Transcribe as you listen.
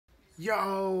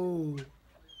Yo,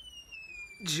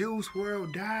 Juice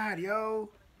Wrld died, yo.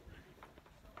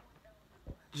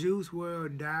 Juice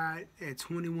Wrld died at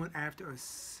 21 after a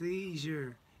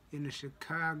seizure in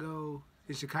Chicago's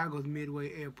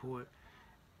Midway airport.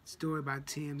 Story by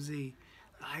TMZ.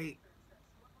 Like,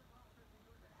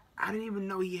 I didn't even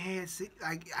know he had,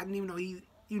 I didn't even know he,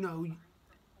 you don't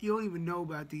even know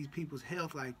about these people's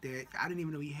health like that. I didn't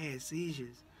even know he had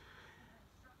seizures.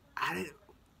 I didn't,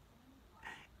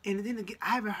 and then again, I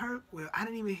haven't heard, I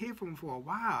didn't even hear from him for a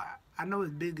while. I know his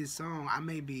biggest song, I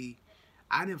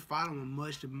didn't follow him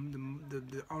much.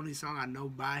 The only song I know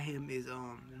by him is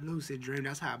Lucid Dream.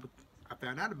 That's how I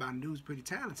found out about him. Dude was pretty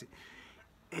talented.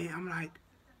 And I'm like,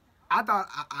 I thought,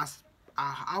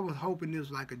 I was hoping this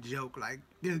was like a joke. Like,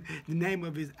 the name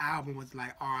of his album was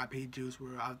like R.I.P. Juice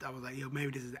Wrld. I was like, yo,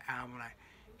 maybe this is the album. Like,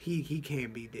 he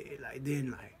can't be dead. Like, then,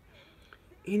 like,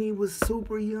 and he was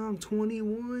super young,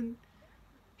 21.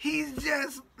 He's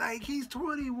just, like, he's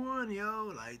 21,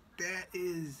 yo. Like, that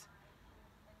is...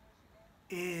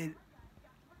 And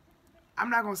I'm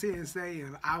not going to sit and say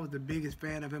I was the biggest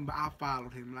fan of him, but I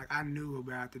followed him. Like, I knew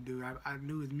about the dude. I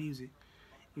knew his music,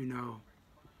 you know.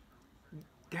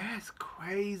 That's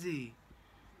crazy.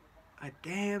 A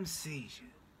damn seizure.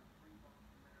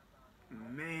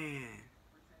 Man.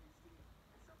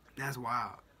 That's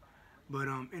wild. But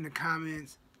in the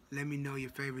comments, let me know your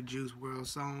favorite Juice Wrld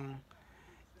song.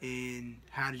 And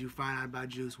how did you find out about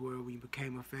Juice Wrld when you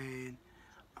became a fan?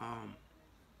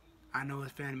 I know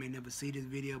his family may never see this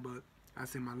video, but I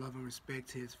send my love and respect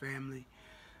to his family.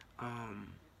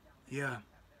 Yeah,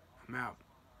 I'm out.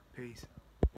 Peace.